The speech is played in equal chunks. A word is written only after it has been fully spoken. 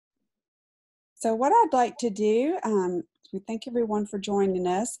So what I'd like to do, we thank everyone for joining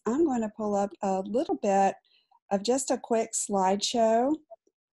us. I'm going to pull up a little bit of just a quick slideshow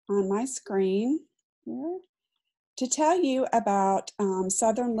on my screen here to tell you about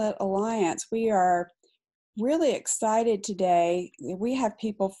Southern Lit Alliance. We are really excited today. We have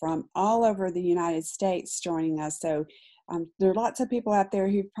people from all over the United States joining us. So there are lots of people out there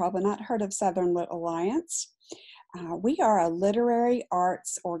who've probably not heard of Southern Lit Alliance. We are a literary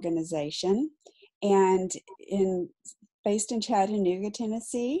arts organization and based in Chattanooga,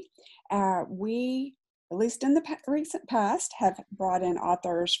 Tennessee. We, at least in the recent past, have brought in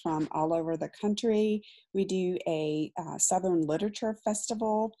authors from all over the country. We do a Southern Literature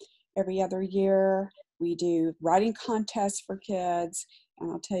Festival every other year. We do writing contests for kids,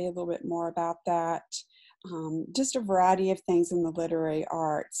 and I'll tell you a little bit more about that. Just a variety of things in the literary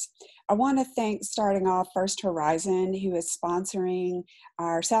arts. I want to thank, starting off, First Horizon, who is sponsoring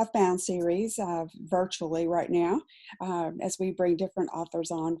our Southbound series virtually right now as we bring different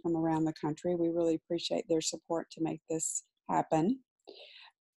authors on from around the country. We really appreciate their support to make this happen.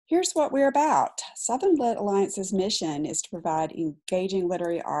 Here's what we're about. Southern Lit Alliance's mission is to provide engaging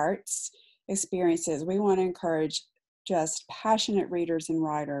literary arts experiences. We want to encourage just passionate readers and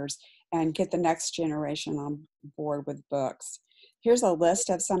writers and get the next generation on board with books. Here's a list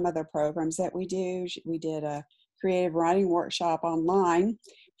of some of the programs that we do. We did a creative writing workshop online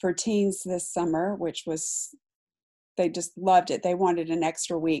for teens this summer, which was, they just loved it. They wanted an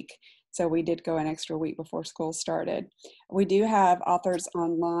extra week. So we did go an extra week before school started. We do have authors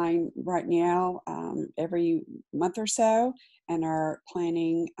online right now every month or so, and are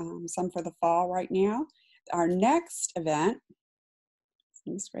planning some for the fall right now. Our next event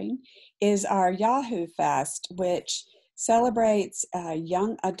on the screen is our Yahoo Fest, which celebrates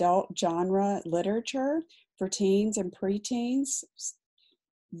young adult genre literature for teens and preteens.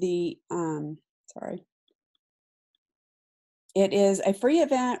 It is a free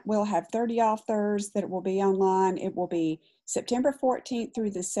event. We'll have 30 authors that will be online. It will be September 14th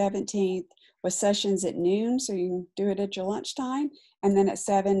through the 17th with sessions at noon, so you can do it at your lunchtime, and then at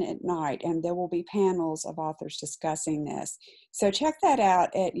 7 at night, and there will be panels of authors discussing this. So check that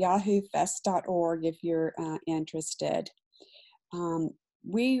out at yahoofest.org if you're interested.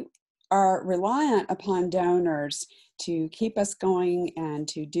 We are reliant upon donors to keep us going and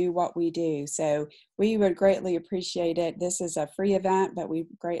to do what we do. So we would greatly appreciate it. This is a free event, but we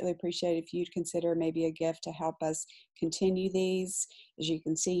greatly appreciate if you'd consider maybe a gift to help us continue these. As you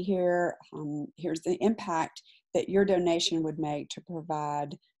can see here, here's the impact that your donation would make to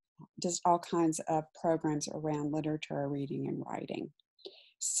provide just all kinds of programs around literature, reading, and writing.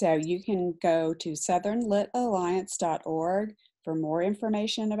 So you can go to southernlitalliance.org for more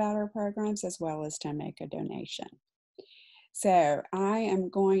information about our programs, as well as to make a donation. So I am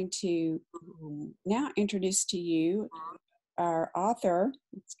going to now introduce to you our author,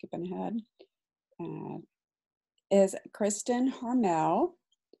 skipping ahead, is Kristen Harmel.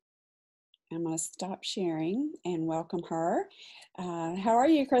 I'm going to stop sharing and welcome her. How are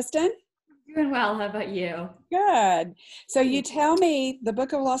you, Kristen? Doing well. How about you? Good. So you tell me the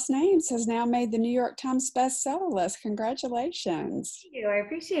Book of Lost Names has now made the New York Times bestseller list. Congratulations. Thank you. I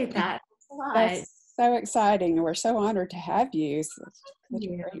appreciate that. Thanks a lot. That's so exciting. We're so honored to have you. Such a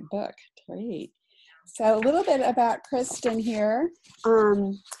great book to read. So a little bit about Kristen here.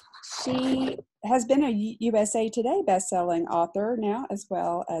 She has been a USA Today bestselling author now, as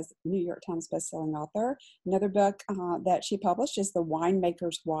well as New York Times bestselling author. Another book that she published is The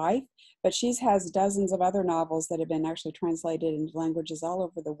Winemaker's Wife, but she has dozens of other novels that have been actually translated into languages all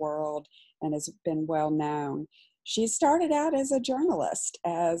over the world and has been well known. She started out as a journalist,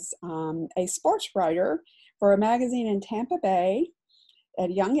 as a sports writer for a magazine in Tampa Bay at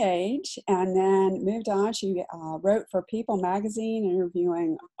a young age, and then moved on. She wrote for People magazine,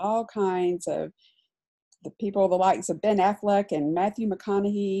 interviewing all kinds of the people, the likes of Ben Affleck and Matthew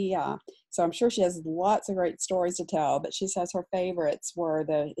McConaughey. So I'm sure she has lots of great stories to tell, but she says her favorites were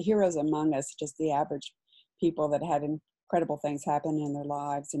the heroes among us, just the average people that had incredible things happen in their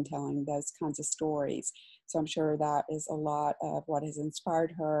lives, and telling those kinds of stories. So I'm sure that is a lot of what has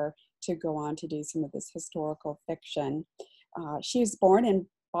inspired her to go on to do some of this historical fiction. She was born in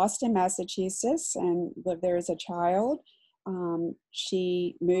Boston, Massachusetts, and lived there as a child.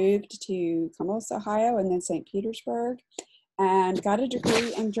 She moved to Columbus, Ohio, and then St. Petersburg, and got a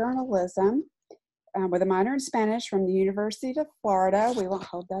degree in journalism with a minor in Spanish from the University of Florida. We won't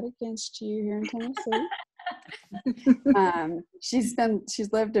hold that against you here in Tennessee. She's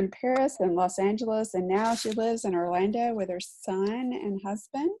lived in Paris and Los Angeles, and now she lives in Orlando with her son and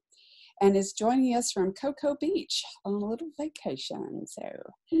husband, and is joining us from Cocoa Beach on a little vacation. So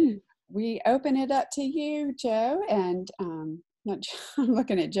we open it up to you, Joe, and not Joe, I'm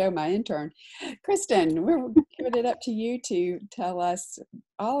looking at Joe, my intern. Kristen, we're giving it up to you to tell us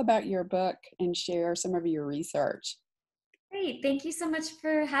all about your book and share some of your research. Great. Thank you so much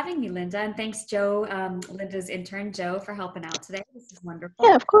for having me, Linda. And thanks, Joe, Linda's intern, Joe, for helping out today. This is Yeah,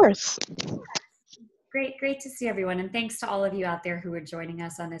 wonderful. of course. Great to see everyone. And thanks to all of you out there who are joining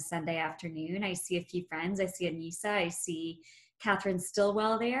us on this Sunday afternoon. I see a few friends. I see Anissa. I see Catherine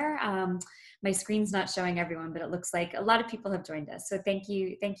Stillwell there. My screen's not showing everyone, but it looks like a lot of people have joined us. So thank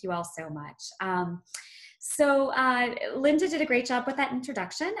you all so much. Linda did a great job with that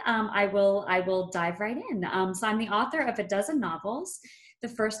introduction. I will dive right in. So I'm the author of a dozen novels, the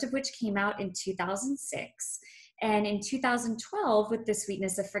first of which came out in 2006. And in 2012, with The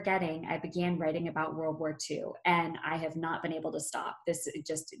Sweetness of Forgetting, I began writing about World War II, and I have not been able to stop. It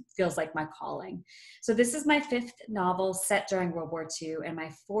just feels like my calling. So this is my fifth novel set during World War II, and my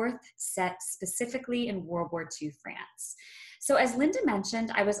fourth set specifically in World War II France. So as Linda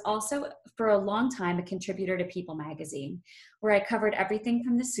mentioned, I was also for a long time a contributor to People magazine, where I covered everything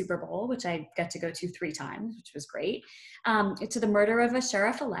from the Super Bowl, which I got to go to 3 times, which was great, to the murder of a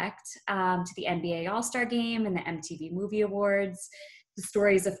sheriff-elect, to the NBA All-Star Game and the MTV Movie Awards, the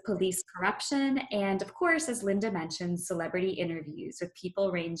stories of police corruption, and of course, as Linda mentioned, celebrity interviews with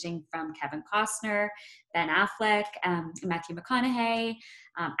people ranging from Kevin Costner, Ben Affleck, Matthew McConaughey,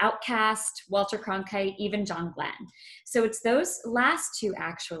 Outcast, Walter Cronkite, even John Glenn. So it's those last 2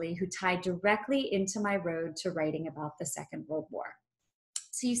 actually who tied directly into my road to writing about the Second World War.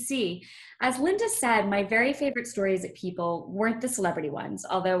 So you see, as Linda said, my very favorite stories at People weren't the celebrity ones,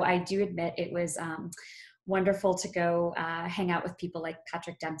 although I do admit it was wonderful to go hang out with people like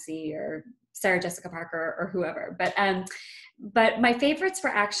Patrick Dempsey or Sarah Jessica Parker or whoever. But my favorites were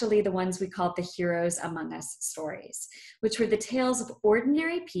actually the ones we called the Heroes Among Us stories, which were the tales of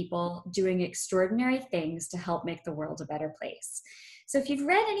ordinary people doing extraordinary things to help make the world a better place. So if you've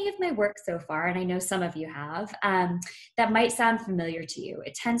read any of my work so far, and I know some of you have, that might sound familiar to you.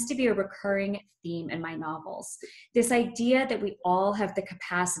 It tends to be a recurring theme in my novels. This idea that we all have the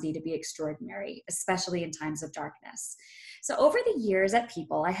capacity to be extraordinary, especially in times of darkness. So over the years at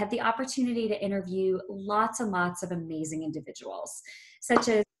People, I had the opportunity to interview lots and lots of amazing individuals, such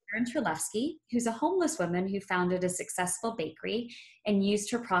as Karen Trulewski, who's a homeless woman who founded a successful bakery and used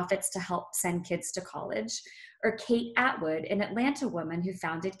her profits to help send kids to college, or Kate Atwood, an Atlanta woman who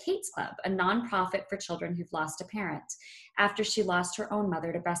founded Kate's Club, a nonprofit for children who've lost a parent after she lost her own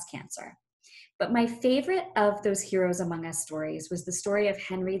mother to breast cancer. But my favorite of those Heroes Among Us stories was the story of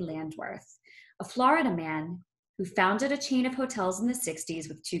Henry Landworth, a Florida man who founded a chain of hotels in the 60s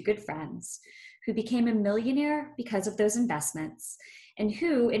with 2 good friends, who became a millionaire because of those investments, and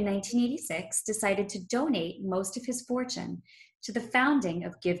who in 1986 decided to donate most of his fortune to the founding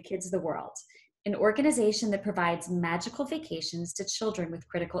of Give Kids the World, an organization that provides magical vacations to children with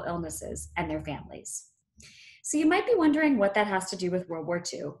critical illnesses and their families. So you might be wondering what that has to do with World War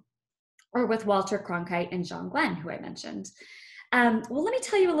II, or with Walter Cronkite and John Glenn, who I mentioned. Well, let me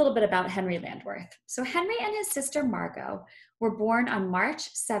tell you a little bit about Henry Landworth. So Henry and his sister Margot were born on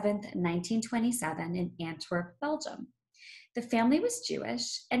March 7th, 1927 in Antwerp, Belgium. The family was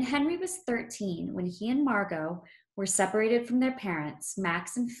Jewish, and Henry was 13 when he and Margot were separated from their parents,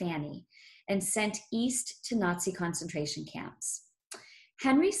 Max and Fanny, and sent east to Nazi concentration camps.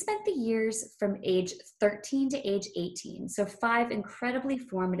 Henry spent the years from age 13 to age 18, so 5 incredibly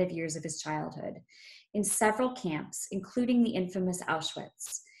formative years of his childhood, in several camps, including the infamous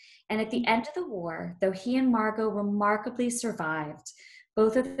Auschwitz. And at the end of the war, though he and Margot remarkably survived,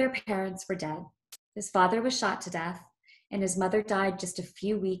 both of their parents were dead. His father was shot to death, and his mother died just a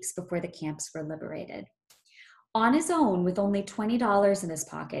few weeks before the camps were liberated. On his own, with only $20 in his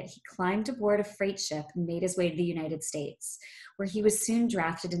pocket, he climbed aboard a freight ship and made his way to the United States, where he was soon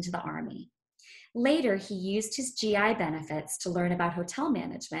drafted into the Army. Later, he used his GI benefits to learn about hotel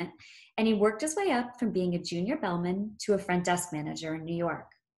management, and he worked his way up from being a junior bellman to a front desk manager in New York.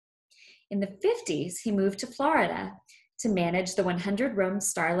 In the 50s, he moved to Florida to manage the 100-room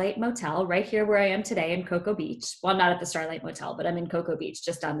Starlight Motel right here where I am today in Cocoa Beach. Well, I'm not at the Starlight Motel, but I'm in Cocoa Beach,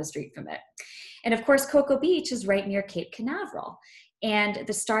 just down the street from it. And of course, Cocoa Beach is right near Cape Canaveral. And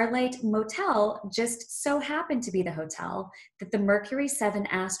the Starlight Motel just so happened to be the hotel that the Mercury 7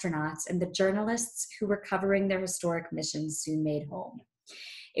 astronauts and the journalists who were covering their historic missions soon made home.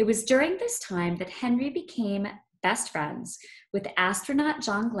 It was during this time that Henry became best friends with astronaut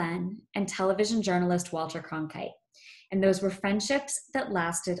John Glenn and television journalist Walter Cronkite. And those were friendships that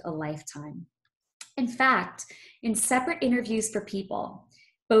lasted a lifetime. In fact, in separate interviews for People,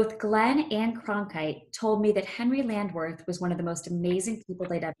 Both Glenn and Cronkite told me that Henry Landworth was one of the most amazing people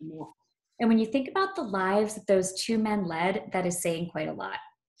they'd ever met. And when you think about the lives that those two men led, that is saying quite a lot.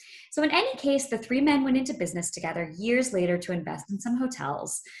 So in any case, the three men went into business together years later to invest in some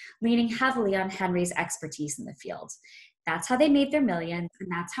hotels, leaning heavily on Henry's expertise in the field. That's how they made their millions, and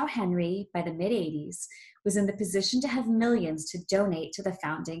that's how Henry, by the mid-'80s, was in the position to have millions to donate to the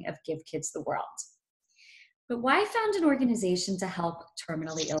founding of Give Kids the World. But why found an organization to help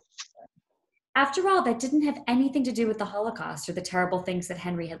terminally ill children? After all, that didn't have anything to do with the Holocaust or the terrible things that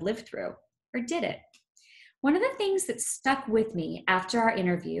Henry had lived through, or did it? One of the things that stuck with me after our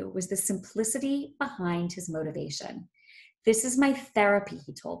interview was the simplicity behind his motivation. This is my therapy,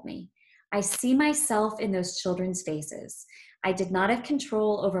 he told me. I see myself in those children's faces. I did not have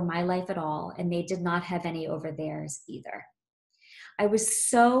control over my life at all, and they did not have any over theirs either. I was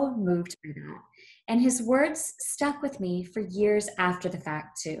so moved by that, and his words stuck with me for years after the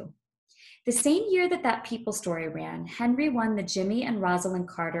fact, too. The same year that that People story ran, Henry won the Jimmy and Rosalind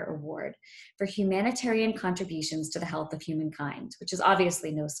Carter Award for humanitarian contributions to the health of humankind, which is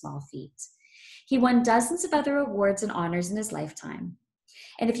obviously no small feat. He won dozens of other awards and honors in his lifetime.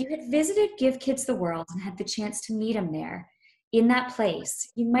 And if you had visited Give Kids the World and had the chance to meet him there, in that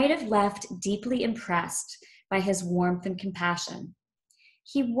place, you might have left deeply impressed by his warmth and compassion.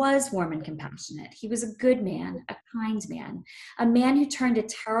 He was warm and compassionate. He was a good man, a kind man, a man who turned a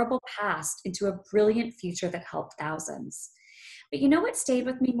terrible past into a brilliant future that helped thousands. But you know what stayed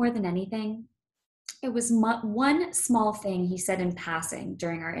with me more than anything? It was one small thing he said in passing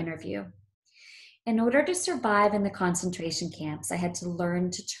during our interview. In order to survive in the concentration camps, I had to learn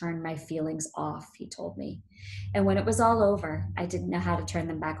to turn my feelings off, he told me. And when it was all over, I didn't know how to turn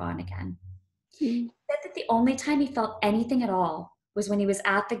them back on again. He said that the only time he felt anything at all was when he was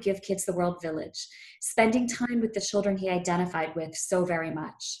at the Give Kids the World village, spending time with the children he identified with so very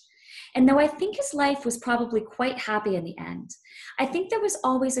much. And though I think his life was probably quite happy in the end, I think there was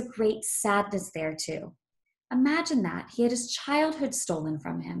always a great sadness there too. Imagine that. He had his childhood stolen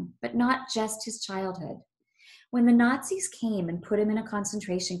from him, but not just his childhood. When the Nazis came and put him in a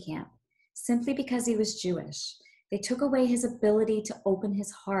concentration camp, simply because he was Jewish, they took away his ability to open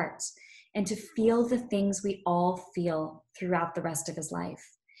his heart and to feel the things we all feel throughout the rest of his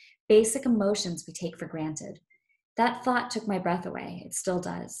life. Basic emotions we take for granted. That thought took my breath away. It still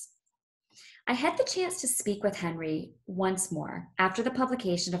does. I had the chance to speak with Henry once more after the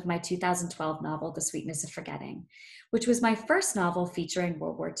publication of my 2012 novel, The Sweetness of Forgetting, which was my first novel featuring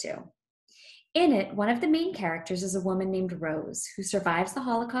World War II. In it, one of the main characters is a woman named Rose, who survives the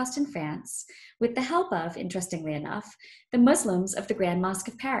Holocaust in France with the help of, interestingly enough, the Muslims of the Grand Mosque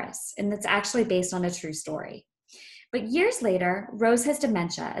of Paris, and that's actually based on a true story. But years later, Rose has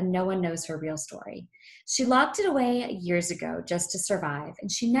dementia and no one knows her real story. She locked it away years ago just to survive, and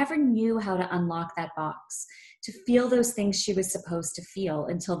she never knew how to unlock that box, to feel those things she was supposed to feel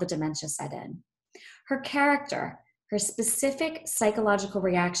until the dementia set in. Her character, her specific psychological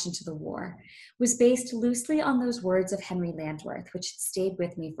reaction to the war, was based loosely on those words of Henry Landworth, which had stayed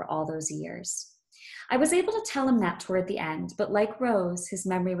with me for all those years. I was able to tell him that toward the end, but like Rose, his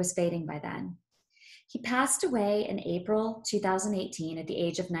memory was fading by then. He passed away in April 2018 at the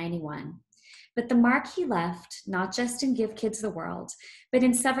age of 91. But the mark he left, not just in Give Kids the World, but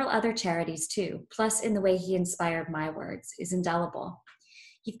in several other charities too, plus in the way he inspired my words, is indelible.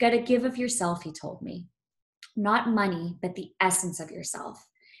 You've got to give of yourself, he told me. Not money, but the essence of yourself.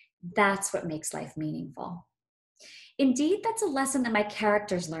 That's what makes life meaningful. Indeed, that's a lesson that my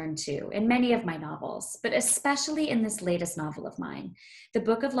characters learn too in many of my novels, but especially in this latest novel of mine, The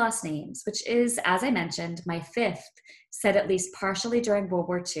Book of Lost Names, which is, as I mentioned, my fifth, set at least partially during World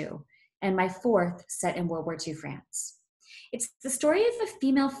War II, and my fourth set in World War II France. It's the story of a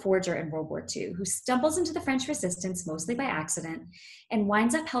female forger in World War II who stumbles into the French resistance mostly by accident and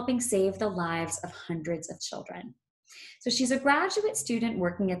winds up helping save the lives of hundreds of children. So she's a graduate student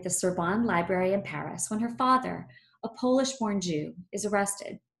working at the Sorbonne Library in Paris when her father, a Polish-born Jew, is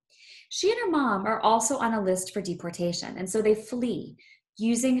arrested. She and her mom are also on a list for deportation, and so they flee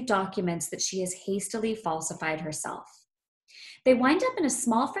using documents that she has hastily falsified herself. They wind up in a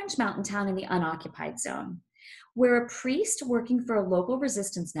small French mountain town in the unoccupied zone, where a priest working for a local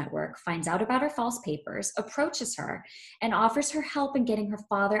resistance network finds out about her false papers, approaches her, and offers her help in getting her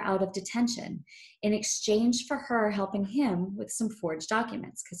father out of detention in exchange for her helping him with some forged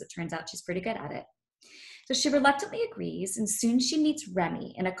documents, because it turns out she's pretty good at it. So she reluctantly agrees, and soon she meets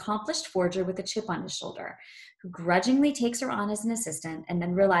Remy, an accomplished forger with a chip on his shoulder, who grudgingly takes her on as an assistant and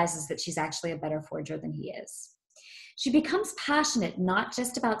then realizes that she's actually a better forger than he is. She becomes passionate not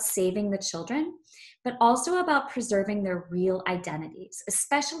just about saving the children, but also about preserving their real identities,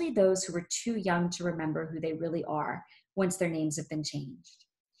 especially those who were too young to remember who they really are once their names have been changed.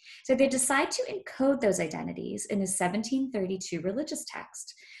 So they decide to encode those identities in a 1732 religious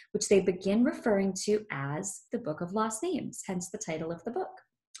text, which they begin referring to as the Book of Lost Names, hence the title of the book.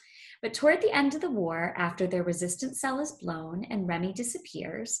 But toward the end of the war, after their resistance cell is blown and Remy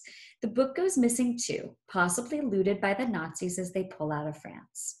disappears, the book goes missing too, possibly looted by the Nazis as they pull out of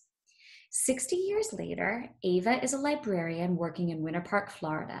France. 60 years later, Ava is a librarian working in Winter Park,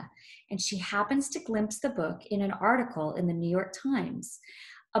 Florida, and she happens to glimpse the book in an article in the New York Times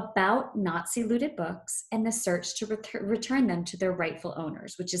about Nazi-looted books and the search to return them to their rightful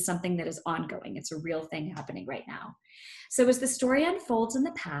owners, which is something that is ongoing. It's a real thing happening right now. So as the story unfolds in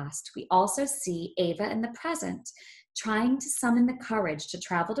the past, we also see Ava in the present trying to summon the courage to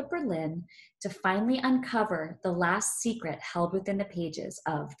travel to Berlin to finally uncover the last secret held within the pages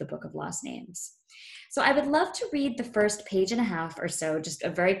of the Book of Lost Names. So I would love to read the first page and a half or so, just a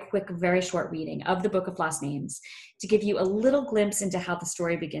very quick, very short reading of the Book of Lost Names to give you a little glimpse into how the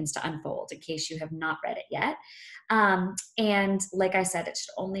story begins to unfold in case you have not read it yet. And like I said, it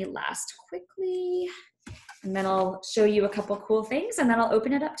should only last quickly. And then I'll show you a couple cool things and then I'll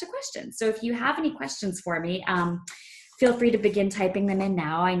open it up to questions. So if you have any questions for me, feel free to begin typing them in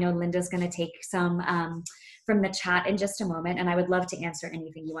now. I know Linda's going to take some from the chat in just a moment, and I would love to answer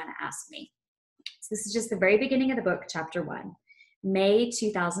anything you want to ask me. So this is just the very beginning of the book, chapter 1, May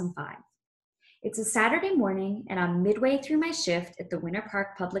 2005. It's a Saturday morning, and I'm midway through my shift at the Winter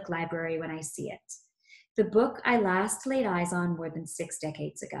Park Public Library when I see it. The book I last laid eyes on more than 6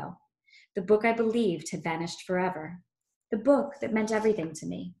 decades ago. The book I believed had vanished forever. The book that meant everything to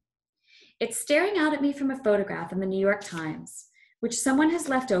me. It's staring out at me from a photograph in the New York Times, which someone has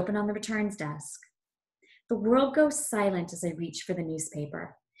left open on the returns desk. The world goes silent as I reach for the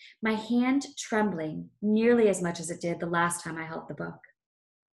newspaper, my hand trembling nearly as much as it did the last time I held the book.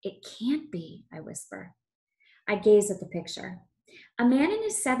 It can't be, I whisper. I gaze at the picture. A man in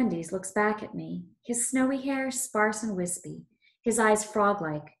his 70s looks back at me, his snowy hair sparse and wispy, his eyes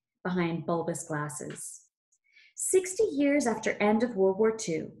frog-like behind bulbous glasses. 60 years after end of World War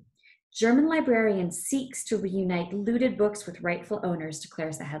II, German librarian seeks to reunite looted books with rightful owners,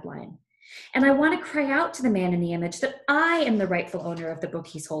 declares the headline. And I want to cry out to the man in the image that I am the rightful owner of the book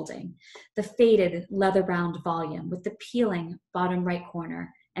he's holding, the faded leather-bound volume with the peeling bottom right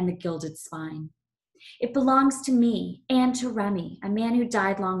corner and the gilded spine. It belongs to me and to Remy, a man who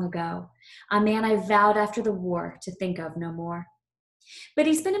died long ago, a man I vowed after the war to think of no more. But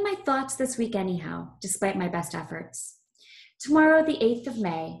he's been in my thoughts this week anyhow, despite my best efforts. Tomorrow, the 8th of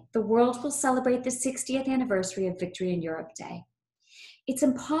May, the world will celebrate the 60th anniversary of Victory in Europe Day. It's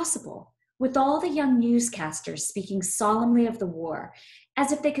impossible, with all the young newscasters speaking solemnly of the war,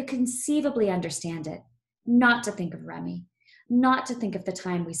 as if they could conceivably understand it, not to think of Remy, not to think of the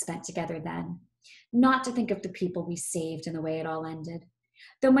time we spent together then, not to think of the people we saved and the way it all ended.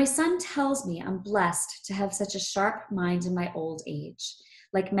 Though my son tells me I'm blessed to have such a sharp mind in my old age.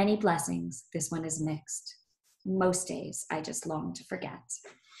 Like many blessings, this one is mixed. Most days, I just long to forget.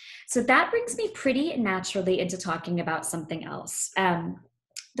 So that brings me pretty naturally into talking about something else.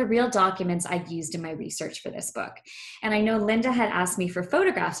 The real documents I used in my research for this book. And I know Linda had asked me for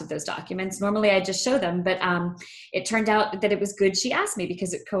photographs of those documents. Normally I just show them, but it turned out that it was good she asked me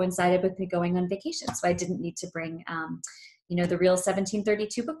because it coincided with me going on vacation. So I didn't need to bring the real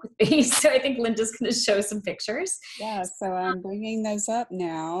 1732 book with me. So I think Linda's going to show some pictures. Yeah, so I'm bringing those up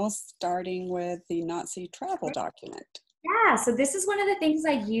now, starting with the Nazi travel document. Yeah, so this is one of the things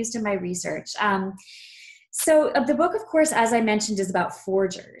I used in my research. So the book, of course, as I mentioned, is about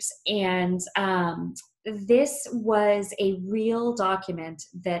forgers. And this was a real document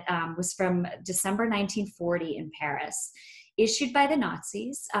that was from December 1940 in Paris, issued by the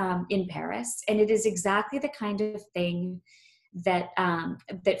Nazis in Paris. And it is exactly the kind of thing that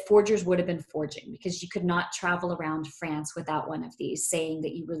forgers would have been forging, because you could not travel around France without one of these saying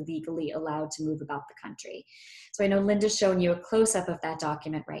that you were legally allowed to move about the country. So I know Linda's showing you a close-up of that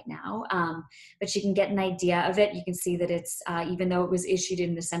document right now, but you can get an idea of it. You can see that it's, even though it was issued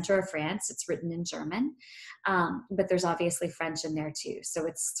in the center of France, it's written in German, but there's obviously French in there too. So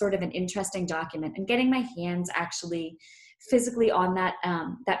it's sort of an interesting document, and getting my hands actually physically on that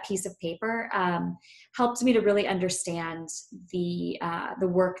that piece of paper helped me to really understand the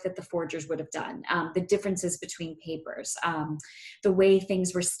work that the forgers would have done, the differences between papers, the way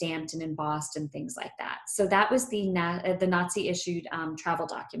things were stamped and embossed and things like that. So that was the Nazi issued travel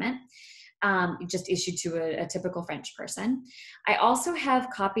document. just issued to a typical French person. I also have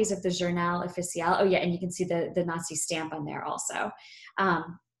copies of the Journal Officiel. Oh yeah, and you can see the Nazi stamp on there also,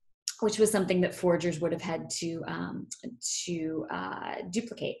 which was something that forgers would have had to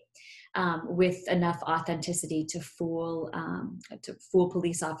duplicate. With enough authenticity to fool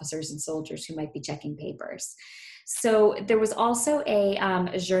police officers and soldiers who might be checking papers. So there was also a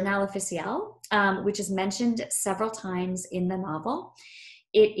Journal Officiel, which is mentioned several times in the novel.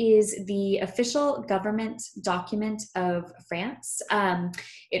 It is the official government document of France.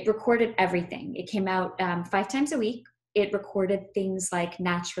 It recorded everything. It came out 5 times a week. It recorded things like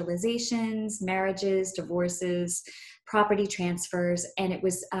naturalizations, marriages, divorces, property transfers, and it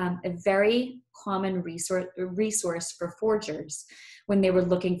was a very common resource for forgers when they were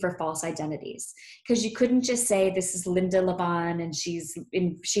looking for false identities. Because you couldn't just say, this is Linda Levon and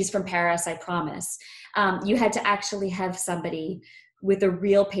she's from Paris, I promise. You had to actually have somebody with a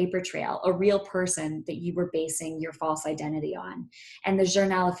real paper trail, a real person that you were basing your false identity on. And the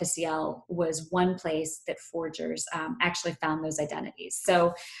Journal Officiel was one place that forgers actually found those identities.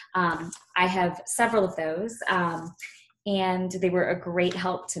 So I have several of those, and they were a great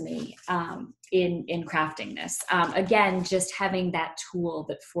help to me in crafting this. Again, just having that tool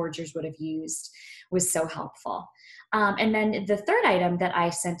that forgers would have used was so helpful. And then the third item that I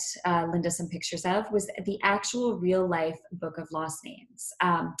sent Linda some pictures of was the actual real life Book of Lost Names,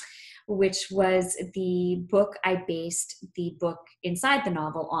 which was the book I based the book inside the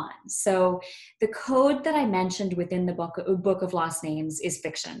novel on. So the code that I mentioned within the Book of Lost Names is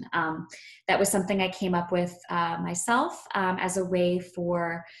fiction. That was something I came up with myself as a way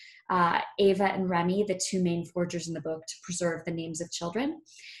for Ava and Remy, the 2 main forgers in the book, to preserve the names of children.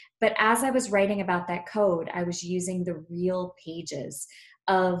 But as I was writing about that code, I was using the real pages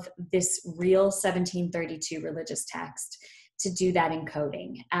of this real 1732 religious text to do that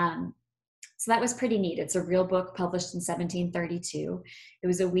encoding. So that was pretty neat. It's a real book published in 1732. It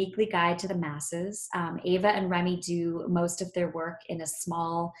was a weekly guide to the masses. Ava and Remy do most of their work in a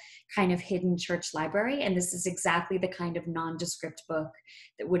small kind of hidden church library. And this is exactly the kind of nondescript book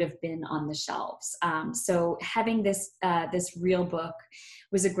that would have been on the shelves. So having this real book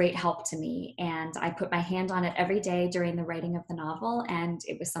was a great help to me. And I put my hand on it every day during the writing of the novel. And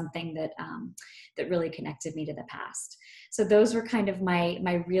it was something that, that really connected me to the past. So those were kind of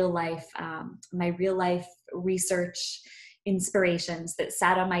my real life research inspirations that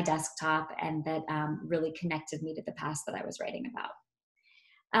sat on my desktop and that really connected me to the past that I was writing about.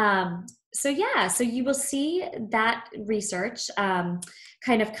 So you will see that research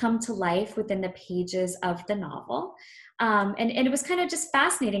kind of come to life within the pages of the novel. And it was kind of just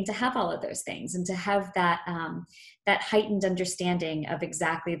fascinating to have all of those things and to have that heightened understanding of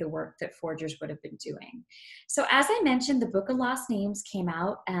exactly the work that forgers would have been doing. So as I mentioned, the Book of Lost Names came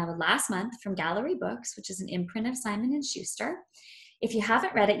out last month from Gallery Books, which is an imprint of Simon & Schuster. If you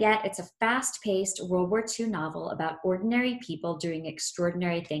haven't read it yet, it's a fast-paced World War II novel about ordinary people doing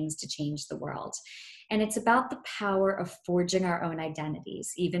extraordinary things to change the world. And it's about the power of forging our own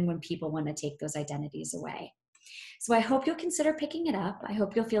identities, even when people want to take those identities away. So I hope you'll consider picking it up. I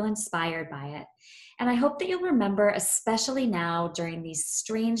hope you'll feel inspired by it. And I hope that you'll remember, especially now during these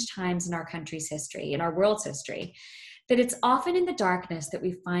strange times in our country's history, in our world's history, that it's often in the darkness that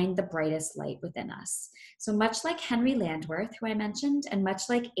we find the brightest light within us. So much like Henry Landworth, who I mentioned, and much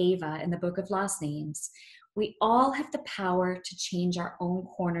like Ava in the Book of Lost Names, we all have the power to change our own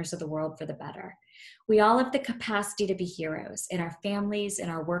corners of the world for the better. We all have the capacity to be heroes in our families, in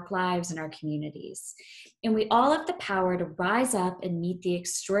our work lives, in our communities. And we all have the power to rise up and meet the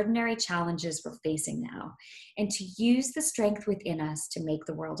extraordinary challenges we're facing now, and to use the strength within us to make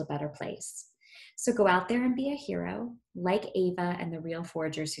the world a better place. So go out there and be a hero, like Ava and the real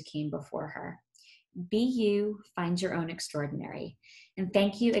forgers who came before her. Be you, find your own extraordinary. And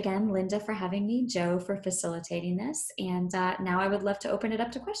thank you again, Linda, for having me, Joe for facilitating this. And now I would love to open it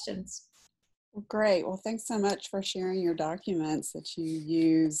up to questions. Well, great. Well, thanks so much for sharing your documents that you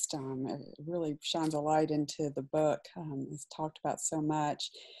used. It really shines a light into the book. It's talked about so much.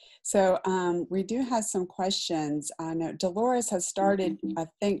 So we do have some questions. I know Dolores has started, I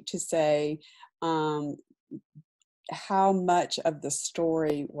think, to say how much of the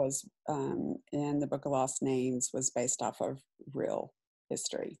story was in the Book of Lost Names was based off of real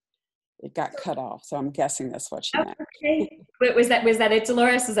history. It got cut off, so I'm guessing that's what she meant. Okay. Wait, was that it,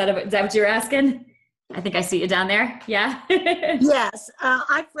 Dolores? Is that what you were asking? I think I see you down there. Yeah. Yes,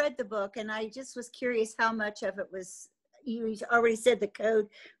 I've read the book, and I just was curious how much of it was. You already said the code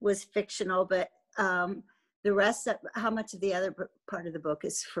was fictional, but the rest of how much of the other part of the book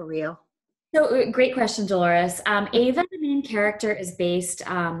is for real? So great question, Dolores. Ava, the main character, is based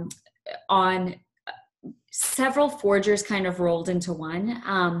on several forgers kind of rolled into one,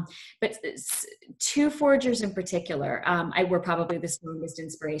 but two forgers in particular were probably the strongest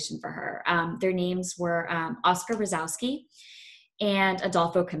inspiration for her. Their names were Oscar Rosowski and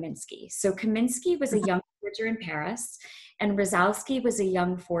Adolfo Kaminsky. So Kaminsky was a young forger in Paris, and Rosowski was a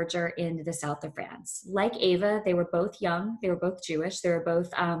young forger in the south of France. Like Ava, they were both young. They were both Jewish. They were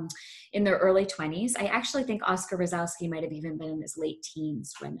both in their early 20s. I actually think Oscar Rosowski might have even been in his late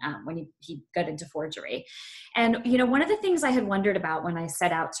teens when he got into forgery. And, you know, one of the things I had wondered about when I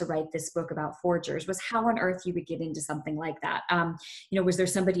set out to write this book about forgers was how on earth you would get into something like that. You know, was there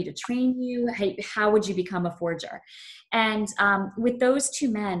somebody to train you? How would you become a forger? And with those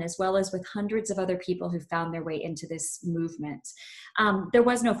two men, as well as with hundreds of other people who found their way into this movement, there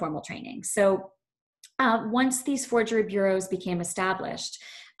was no formal training. So once these forgery bureaus became established,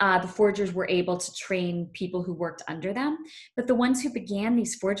 the forgers were able to train people who worked under them. But the ones who began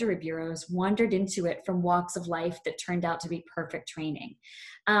these forgery bureaus wandered into it from walks of life that turned out to be perfect training.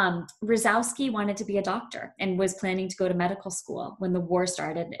 Rosowski wanted to be a doctor and was planning to go to medical school when the war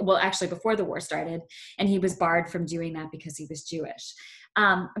started. Well, actually before the war started, and he was barred from doing that because he was Jewish.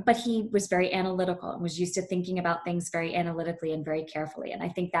 But he was very analytical and was used to thinking about things very analytically and very carefully. And I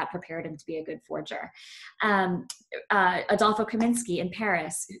think that prepared him to be a good forger. Adolfo Kaminsky in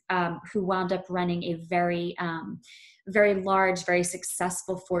Paris, who wound up running a very large, very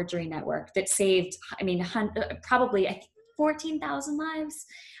successful forgery network that saved, probably, I think, 14,000 lives.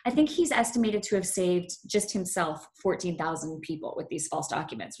 I think he's estimated to have saved just himself 14,000 people with these false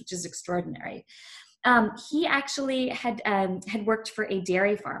documents, which is extraordinary. He actually had worked for a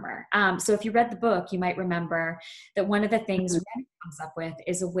dairy farmer. So if you read the book, you might remember that one of the things Ren comes up with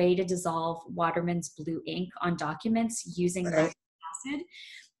is a way to dissolve Waterman's blue ink on documents using lactic acid.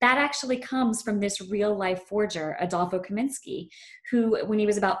 That actually comes from this real life forger, Adolfo Kaminsky, who, when he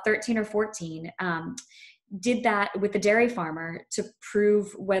was about 13 or 14, did that with the dairy farmer to prove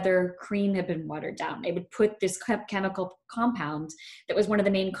whether cream had been watered down. They would put this chemical compound that was one of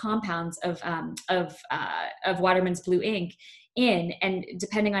the main compounds of Waterman's blue ink in, and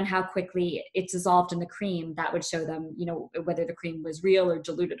depending on how quickly it dissolved in the cream, that would show them, you know, whether the cream was real or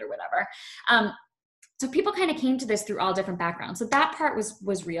diluted or whatever. So people kind of came to this through all different backgrounds. So that part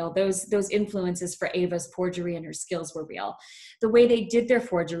was real. Those influences for Ava's forgery and her skills were real. The way they did their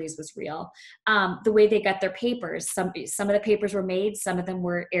forgeries was real. The way they got their papers, some of the papers were made, some of them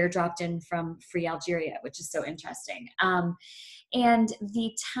were airdropped in from Free Algeria, which is so interesting. And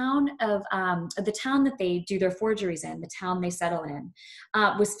the town that they do their forgeries in, the town they settle in,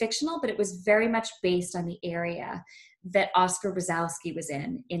 was fictional, but it was very much based on the area that Oscar Rosowski was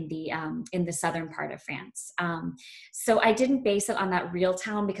in the southern part of France. So I didn't base it on that real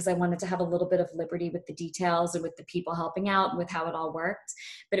town because I wanted to have a little bit of liberty with the details and with the people helping out and with how it all worked.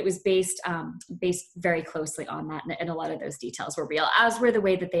 But it was based very closely on that, and a lot of those details were real, as were the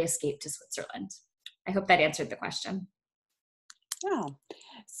way that they escaped to Switzerland. I hope that answered the question. Oh,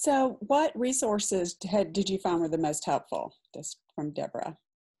 so what resources did you find were the most helpful? This from Deborah.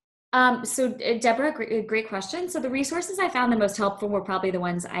 So Deborah, great question. So the resources I found the most helpful were probably the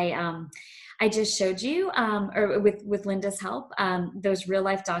ones I just showed you, or with Linda's help, those real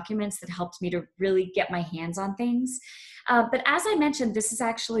life documents that helped me to really get my hands on things. But as I mentioned, this is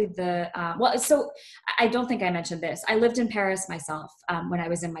actually so I don't think I mentioned this. I lived in Paris myself when I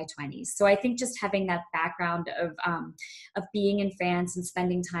was in my 20s. So I think just having that background of being in France and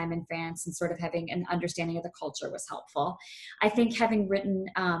spending time in France and sort of having an understanding of the culture was helpful. I think having written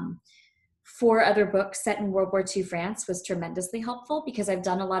 4 other books set in World War II France was tremendously helpful because I've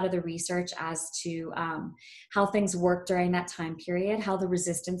done a lot of the research as to how things worked during that time period, how the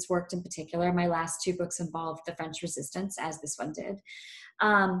resistance worked in particular. My last 2 books involved the French resistance, as this one did.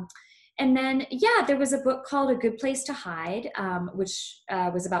 And then, there was a book called A Good Place to Hide, which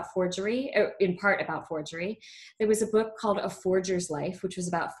was about forgery, in part about forgery. There was a book called A Forger's Life, which was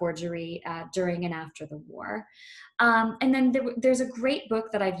about forgery during and after the war. And then there's a great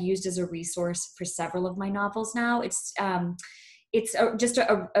book that I've used as a resource for several of my novels now. It's just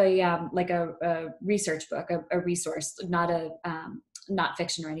a research book, a resource, not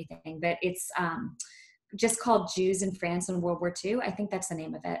fiction or anything, but it's just called Jews in France in World War II. I think that's the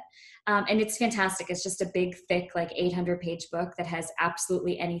name of it. And it's fantastic. It's just a big, thick, 800-page book that has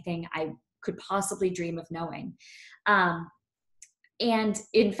absolutely anything I could possibly dream of knowing. And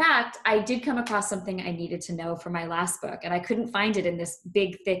in fact, I did come across something I needed to know for my last book, and I couldn't find it in this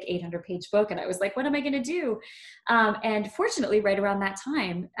big, thick 800-page book. And I was like, what am I going to do? And fortunately, right around that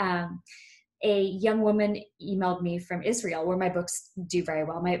time, a young woman emailed me from Israel, where my books do very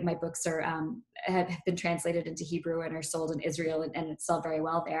well. My books are have been translated into Hebrew and are sold in Israel and sell very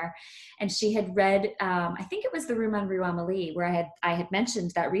well there. And she had read, I think it was the Ruman Ruamali, where I had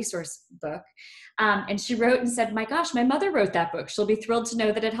mentioned that resource book. And she wrote and said, my gosh, my mother wrote that book. She'll be thrilled to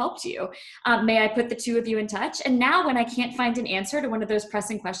know that it helped you. May I put the two of you in touch? And now when I can't find an answer to one of those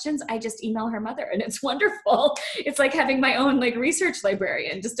pressing questions, I just email her mother, and it's wonderful. It's like having my own like research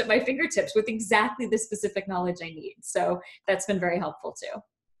librarian just at my fingertips with exactly the specific knowledge I need. So that's been very helpful too.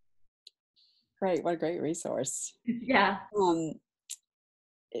 Great. What a great resource. Yeah.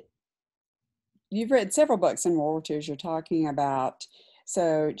 You've read several books in World War II, as you're talking about.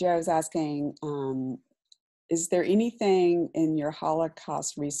 So Joe's asking, is there anything in your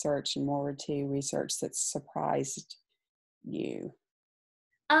Holocaust research and World War II research that surprised you?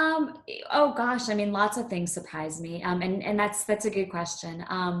 Oh gosh, I mean, lots of things surprise me. And that's a good question.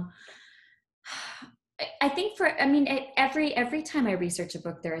 I think every time I research a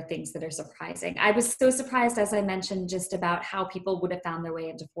book, there are things that are surprising. I was so surprised, as I mentioned, just about how people would have found their way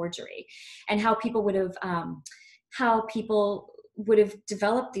into forgery, and how people would have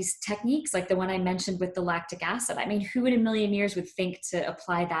developed these techniques like the one I mentioned with the lactic acid. I mean, who in a million years would think to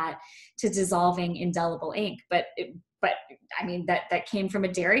apply that to dissolving indelible ink? But I mean, that came from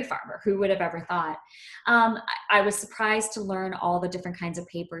a dairy farmer. Who would have ever thought? I was surprised to learn all the different kinds of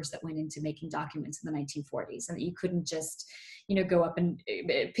papers that went into making documents in the 1940s, and that you couldn't just, go up and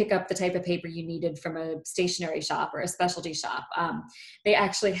pick up the type of paper you needed from a stationery shop or a specialty shop. They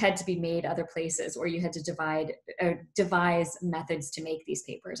actually had to be made other places, or you had to devise methods to make these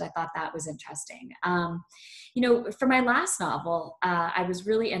papers. I thought that was interesting. For my last novel, I was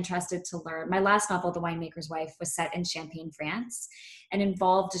really interested to learn. My last novel, The Winemaker's Wife, was set in Champagne, France, and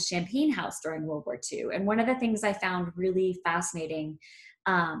involved a champagne house during World War II. And one of the things I found really fascinating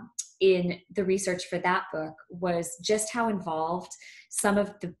in the research for that book was just how involved some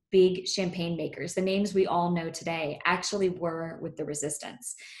of the big champagne makers, the names we all know today, actually were with the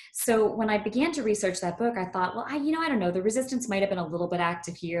resistance. So when I began to research that book, I thought, well, I don't know, the resistance might have been a little bit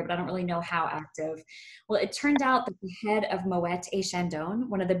active here, but I don't really know how active. Well, it turned out that the head of Moet et Chandon,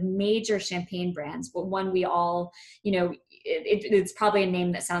 one of the major champagne brands, but one we all, it's probably a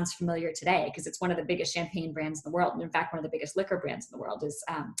name that sounds familiar today because it's one of the biggest champagne brands in the world. And in fact, one of the biggest liquor brands in the world is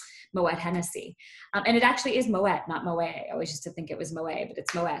Moet Hennessy. And it actually is Moet, not Moet. I always used to think it was Moet, but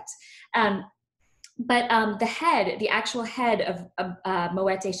it's Moet. But the actual head of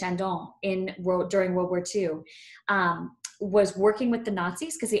Moet et Chandon during World War II, was working with the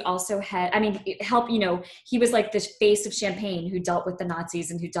Nazis because he also had, he was like this face of Champagne who dealt with the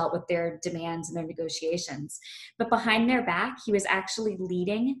Nazis and who dealt with their demands and their negotiations. But behind their back, he was actually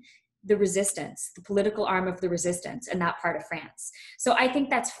leading the resistance, the political arm of the resistance in that part of France. So I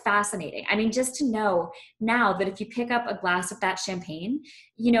think that's fascinating. I mean, just to know now that if you pick up a glass of that champagne,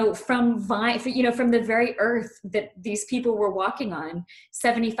 from the very earth that these people were walking on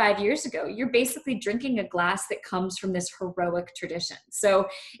 75 years ago, you're basically drinking a glass that comes from this heroic tradition. So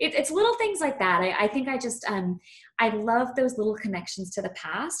it's little things like that. I think I love those little connections to the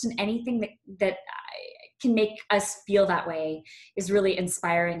past, and anything that can make us feel that way is really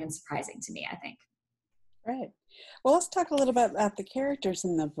inspiring and surprising to me, I think. Right. Well, let's talk a little bit about the characters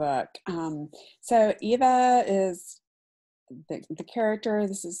in the book. So Eva is the character.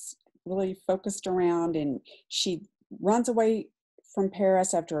 This is really focused around, and she runs away from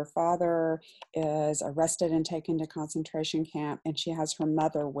Paris after her father is arrested and taken to concentration camp, and she has her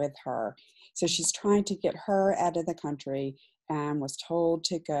mother with her. So she's trying to get her out of the country, and was told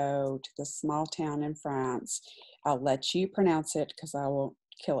to go to the small town in France. I'll let you pronounce it because I will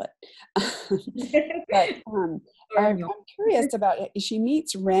kill it. But I'm curious about it. She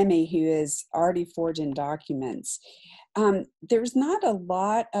meets Remy, who is already forging documents. There's not a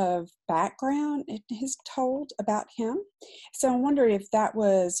lot of background it is told about him. So I wonder if that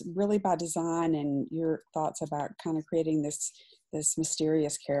was really by design, and your thoughts about kind of creating this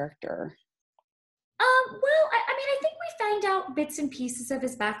mysterious character. Well, I think we find out bits and pieces of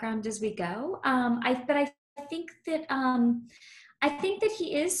his background as we go. I think that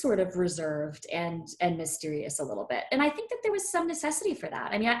he is sort of reserved and mysterious a little bit. And I think that there was some necessity for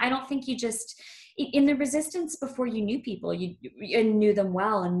that. I mean, I don't think you just, in the resistance, before you knew people, you knew them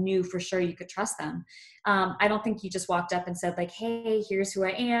well and knew for sure you could trust them. I don't think you just walked up and said like, hey, here's who I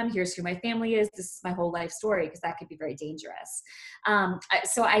am, here's who my family is, this is my whole life story, because that could be very dangerous.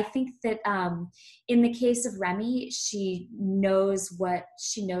 So I think that in the case of Remy, she knows what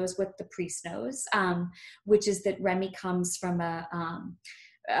the priest knows, which is that Remy comes from a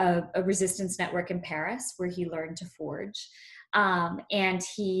resistance network in Paris where he learned to forge. And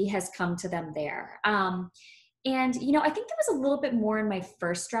he has come to them there. And, you know, I think there was a little bit more in my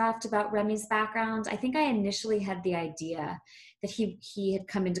first draft about Remy's background. I think I initially had the idea that he had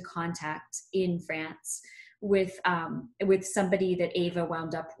come into contact in France with somebody that Ava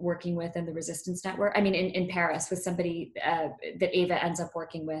wound up working with in the Resistance Network. I mean, in Paris, with somebody that Ava ends up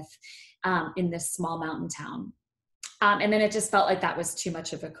working with in this small mountain town. And then it just felt like that was too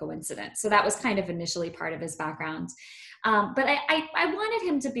much of a coincidence. So that was kind of initially part of his background. But I wanted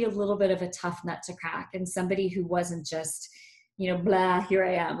him to be a little bit of a tough nut to crack, and somebody who wasn't just, you know, blah, here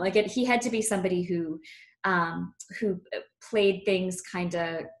I am. Like he had to be somebody who played things kind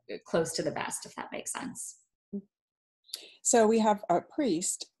of close to the vest, if that makes sense. So we have a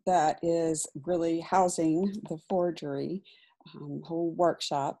priest that is really housing the forgery whole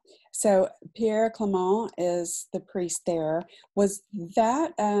workshop. So Pierre Clement is the priest there. Was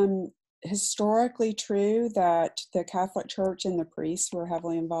that historically true that the Catholic Church and the priests were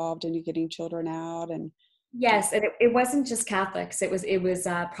heavily involved in getting children out? And yes, and it wasn't just Catholics; it was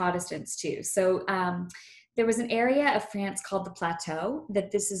Protestants too. So there was an area of France called the Plateau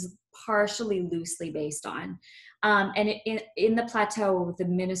that this is partially loosely based on. And in the Plateau, the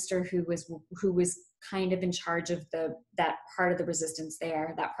minister who was kind of in charge of that part of the resistance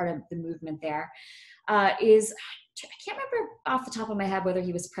there, that part of the movement there, is, I can't remember off the top of my head whether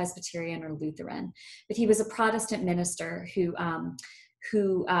he was Presbyterian or Lutheran, but he was a Protestant minister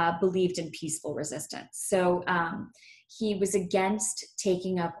who believed in peaceful resistance. So he was against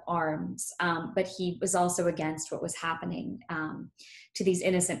taking up arms, but he was also against what was happening to these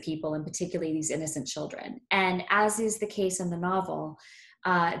innocent people, and particularly these innocent children. And as is the case in the novel,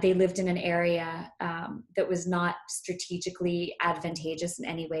 they lived in an area that was not strategically advantageous in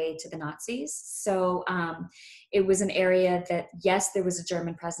any way to the Nazis. So it was an area that, yes, there was a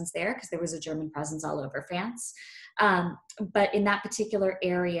German presence there, because there was a German presence all over France. But in that particular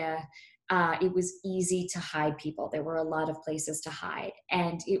area, it was easy to hide people. There were a lot of places to hide.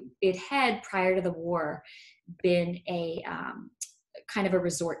 And it had, prior to the war, been a kind of a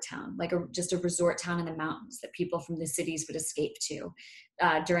resort town, like just a resort town in the mountains that people from the cities would escape to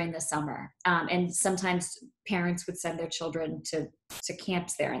during the summer. And sometimes parents would send their children to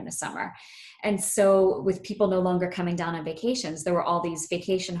camps there in the summer. And so with people no longer coming down on vacations, there were all these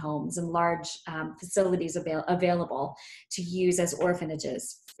vacation homes and large facilities available to use as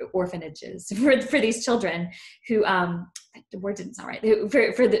orphanages for these children who, the word didn't sound right,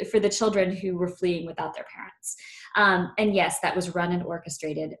 for the children who were fleeing without their parents. And yes, that was run and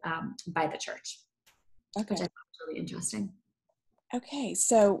orchestrated by the church, okay. Which I thought was really interesting. Okay,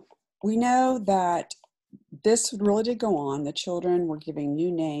 so we know that this really did go on. The children were giving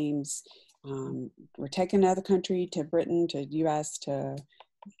new names, were taken out of the country, to Britain, to US, to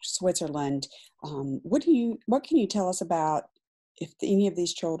Switzerland. What can you tell us about if any of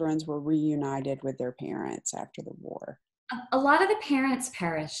these children were reunited with their parents after the war? A lot of the parents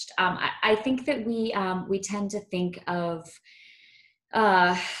perished. I think that we tend to think of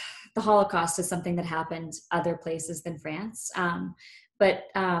the Holocaust as something that happened other places than France. But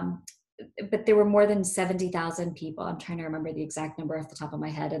there were more than 70,000 people. I'm trying to remember the exact number off the top of my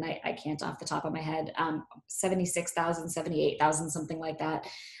head, and I can't off the top of my head. 76,000, 78,000, something like that.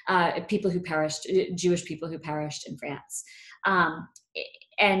 People who perished, Jewish people who perished in France.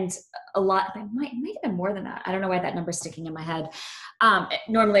 And a lot, it might have been more than that. I don't know why that number's sticking in my head.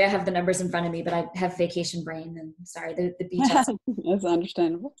 Normally I have the numbers in front of me, but I have vacation brain, and sorry, the beach. That's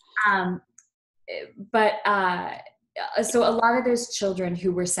understandable. So a lot of those children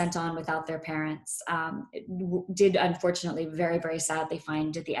who were sent on without their parents did unfortunately, very, very sadly,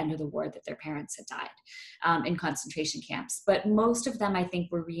 find at the end of the war that their parents had died in concentration camps. But most of them, I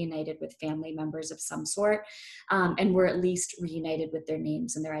think, were reunited with family members of some sort, and were at least reunited with their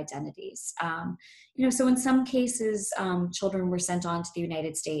names and their identities. So in some cases, children were sent on to the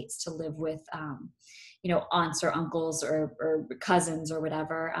United States to live with aunts or uncles or cousins or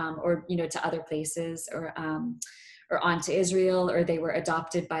whatever, or to other places, or on to Israel, or they were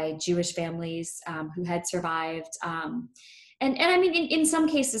adopted by Jewish families who had survived. And I mean, in some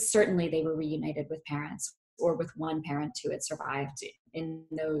cases, certainly they were reunited with parents, or with one parent who had survived in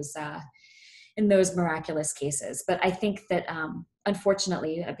those miraculous cases. But I think that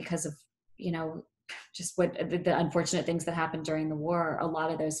unfortunately, because of just what the unfortunate things that happened during the war, a lot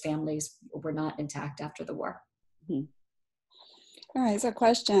of those families were not intact after the war. Mm-hmm. All right, so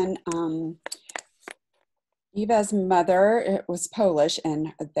question. Eva's mother was Polish,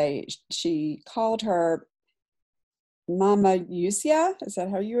 and she called her Mama Yusia. Is that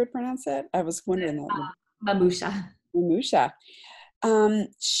how you would pronounce it? I was wondering that. Mamusha. Mamusha.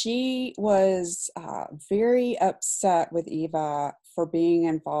 She was very upset with Eva for being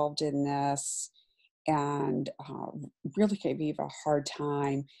involved in this, and really gave Eva a hard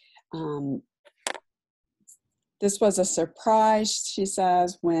time. This was a surprise, she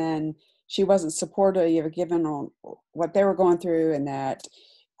says, when she wasn't supportive given on what they were going through, and that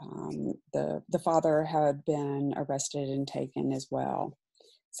the father had been arrested and taken as well.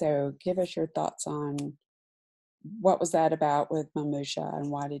 So give us your thoughts on what was that about with Mamusha, and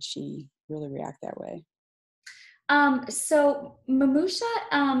why did she really react that way? So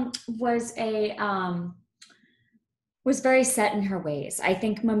Mamusha was very set in her ways. I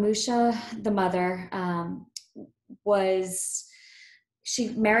think Mamusha, the mother, she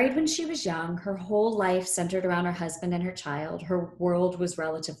married when she was young. Her whole life centered around her husband and her child. Her world was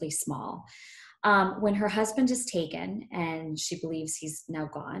relatively small. When her husband is taken, and she believes he's now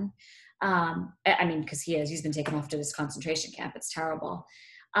gone, I mean, because he's been taken off to this concentration camp. It's terrible.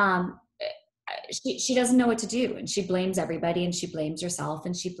 She doesn't know what to do, and she blames everybody, and she blames herself,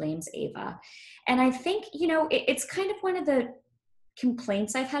 and she blames Ava. And I think, it's kind of one of the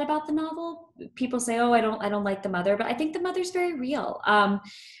complaints I've had about the novel. People say, oh, I don't like the mother, but I think the mother's very real.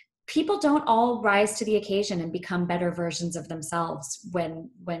 People don't all rise to the occasion and become better versions of themselves when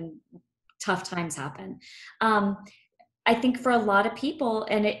tough times happen. I think for a lot of people,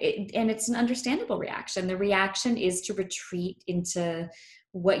 and it's an understandable reaction. The reaction is to retreat into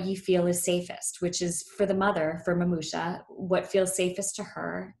what you feel is safest, which is, for the mother, for Mamusha, what feels safest to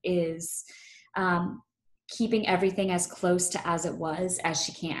her is keeping everything as close to as it was as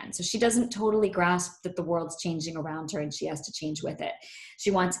she can. So she doesn't totally grasp that the world's changing around her and she has to change with it.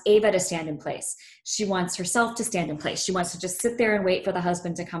 She wants Ava to stand in place. She wants herself to stand in place. She wants to just sit there and wait for the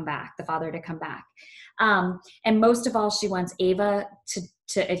husband to come back, the father to come back. And most of all, she wants Ava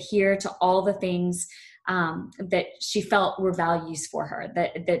to adhere to all the things that she felt were values for her,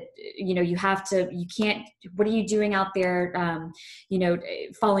 that you can't, what are you doing out there,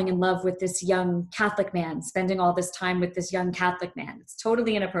 falling in love with this young Catholic man, spending all this time with this young Catholic man? It's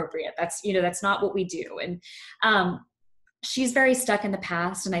totally inappropriate. That's not what we do. And she's very stuck in the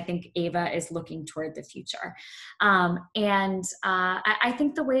past, and I think Ava is looking toward the future. I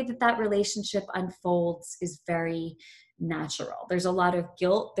think the way that relationship unfolds is very natural. There's a lot of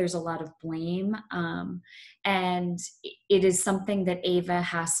guilt, there's a lot of blame, and it is something that Ava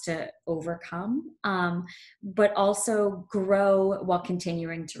has to overcome, but also grow while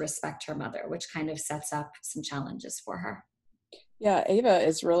continuing to respect her mother, which kind of sets up some challenges for her. Yeah, Ava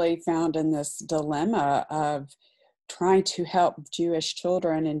is really found in this dilemma of trying to help Jewish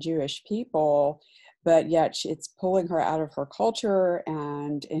children and Jewish people, but yet it's pulling her out of her culture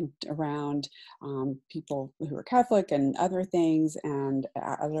and around people who are Catholic and other things, and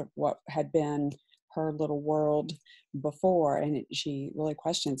out of what had been her little world before. And she really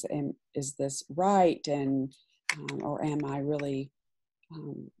questions, is this right? And or am I really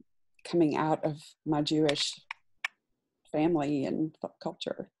coming out of my Jewish family and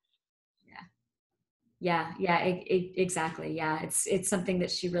culture? Yeah, exactly. Yeah, it's something that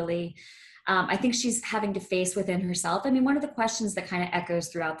she really, I think she's having to face within herself. I mean, one of the questions that kind of echoes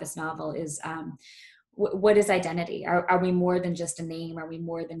throughout this novel is, what is identity? Are we more than just a name? Are we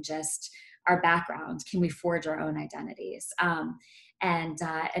more than just our background? Can we forge our own identities?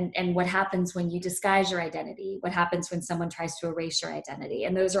 And what happens when you disguise your identity? What happens when someone tries to erase your identity?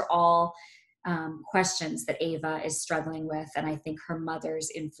 And those are all questions that Ava is struggling with. And I think her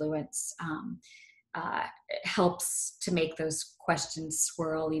mother's influence helps to make those questions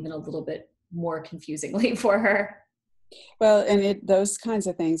swirl even a little bit more confusingly for her. Well, and those kinds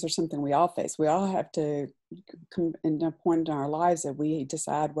of things are something we all face. We all have to come in a point in our lives that we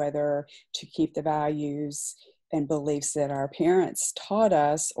decide whether to keep the values and beliefs that our parents taught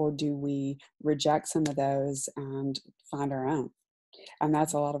us, or do we reject some of those and find our own. And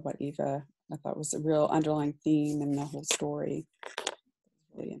that's a lot of what Eva, I thought, was a real underlying theme in the whole story.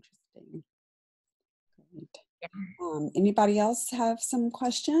 Really interesting. Great. Anybody else have some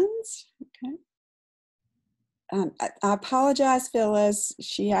questions? Okay. I apologize, Phyllis.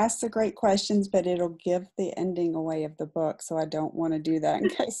 She asks the great questions, but it'll give the ending away of the book, so I don't want to do that in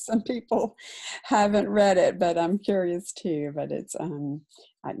case some people haven't read it, but I'm curious too. But it's,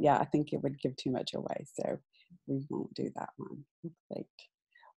 I think it would give too much away, so we won't do that one. Great.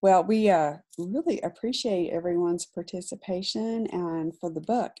 Well, we really appreciate everyone's participation, and for the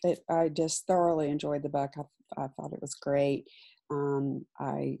book, I just thoroughly enjoyed the book. I thought it was great.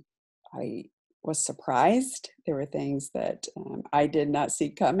 I was surprised. There were things that I did not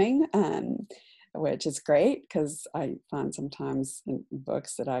see coming, which is great, because I find sometimes in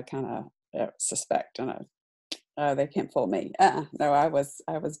books that I kind of suspect, and they can't fool me. No, I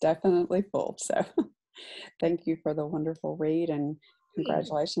was definitely fooled. So thank you for the wonderful read, and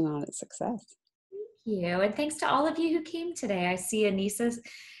congratulations on its success. you. And thanks to all of you who came today. I see Anissa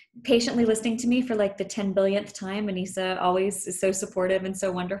patiently listening to me for like the 10 billionth time. Anissa always is so supportive and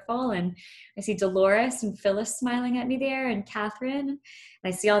so wonderful. And I see Dolores and Phyllis smiling at me there, and Catherine. And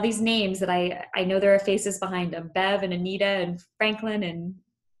I see all these names that I know there are faces behind them. Bev and Anita and Franklin and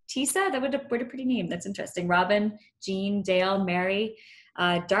Tisa. What a pretty name. That's interesting. Robin, Jean, Dale, Mary,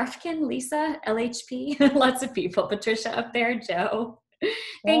 Darfkin, Lisa, LHP, lots of people. Patricia up there, Joe.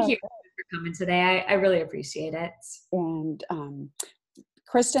 Thank Yeah. you for coming today. I really appreciate it. And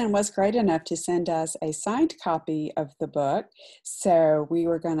Kristen was great enough to send us a signed copy of the book. So we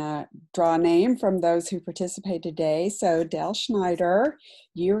were going to draw a name from those who participated today. So Dale Schneider,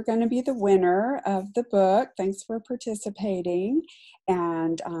 you're going to be the winner of the book. Thanks for participating.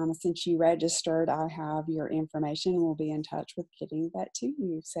 And since you registered, I have your information and we'll be in touch with getting that to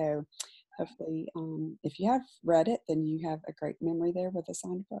you. So hopefully, if you have read it, then you have a great memory there with a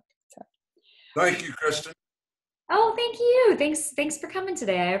signed book. So. Thank you, Kristen. Oh, thank you. Thanks for coming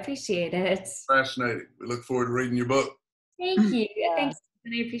today. I appreciate it. Fascinating. We look forward to reading your book. Thank you. Yeah. Thanks.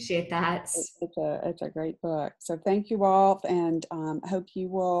 I appreciate that. It's a great book. So thank you all, and I hope you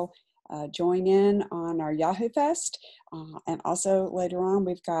will join in on our Yahoo Fest. And also later on,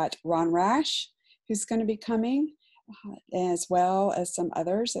 we've got Ron Rash, who's going to be coming, as well as some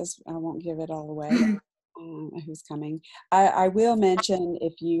others, as I won't give it all away. Who's coming. I will mention,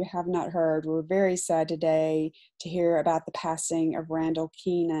 if you have not heard, we're very sad today to hear about the passing of Randall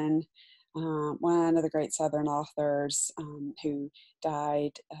Keenan, one of the great Southern authors, who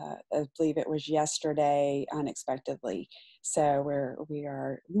died, I believe it was yesterday, unexpectedly. So we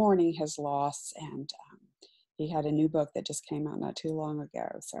are mourning his loss, and he had a new book that just came out not too long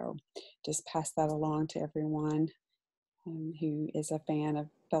ago. So just pass that along to everyone who is a fan of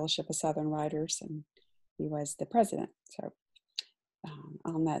Fellowship of Southern Writers, and he was the president. So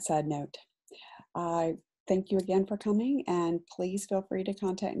on that side note, I thank you again for coming, and please feel free to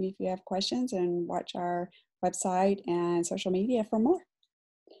contact me if you have questions, and watch our website and social media for more.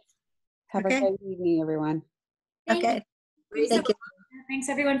 Have a great evening, everyone. Okay. Thank you. Thanks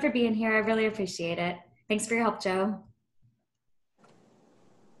everyone for being here. I really appreciate it. Thanks for your help, Joe.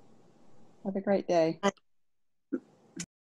 Have a great day.